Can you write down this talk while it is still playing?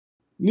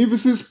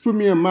Nevis's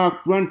Premier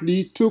Mark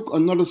Brantley took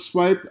another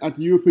swipe at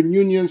the European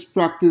Union's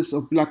practice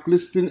of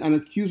blacklisting and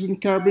accusing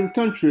Caribbean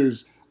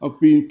countries of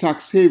being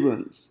tax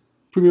havens.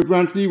 Premier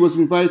Brantley was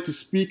invited to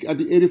speak at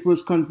the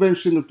 81st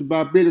Convention of the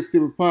Barbados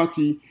Labour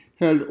Party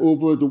held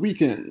over the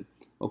weekend.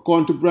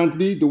 According to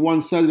Brantley, the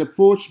one-sided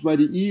approach by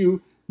the EU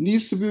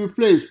needs to be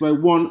replaced by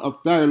one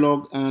of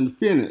dialogue and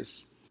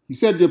fairness. He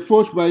said the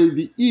approach by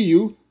the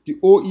EU, the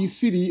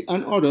OECD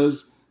and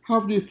others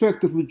have the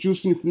effect of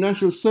reducing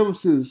financial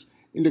services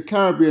in the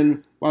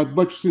Caribbean while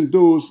buttressing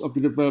those of the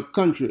developed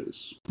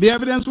countries. The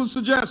evidence would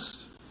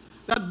suggest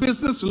that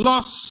business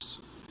loss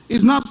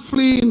is not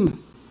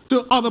fleeing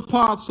to other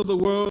parts of the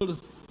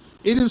world.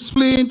 It is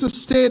fleeing to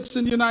states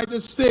in the United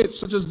States,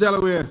 such as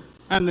Delaware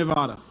and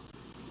Nevada,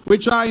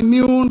 which are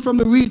immune from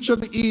the reach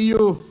of the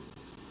EU,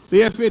 the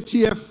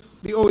FATF,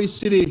 the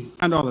OECD,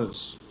 and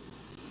others.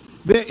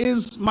 There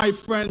is, my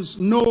friends,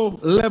 no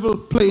level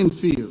playing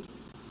field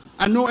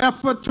and no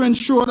effort to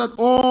ensure that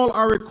all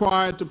are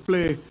required to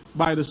play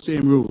by the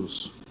same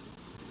rules.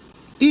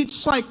 Each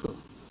cycle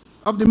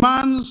of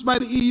demands by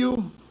the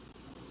EU,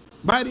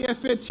 by the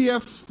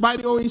FATF, by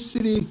the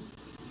OECD,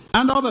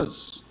 and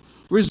others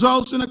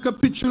results in a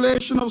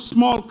capitulation of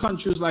small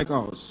countries like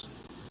ours.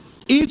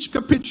 Each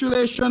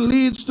capitulation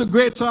leads to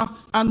greater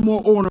and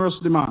more onerous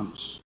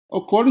demands.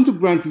 According to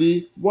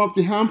Brantley, one of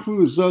the harmful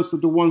results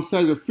of the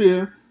one-sided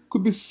affair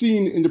could be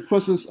seen in the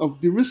process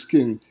of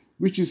de-risking,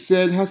 which he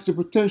said has the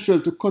potential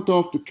to cut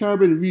off the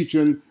Caribbean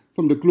region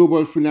from the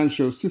global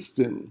financial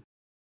system.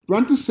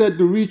 Brantley said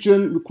the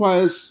region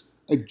requires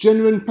a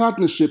genuine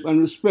partnership and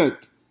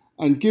respect,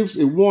 and gives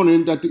a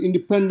warning that the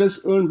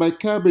independence earned by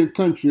Caribbean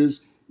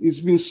countries is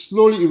being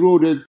slowly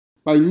eroded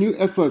by new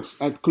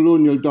efforts at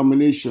colonial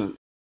domination.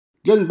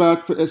 Glenn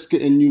Barth for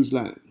SKN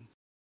Newsline.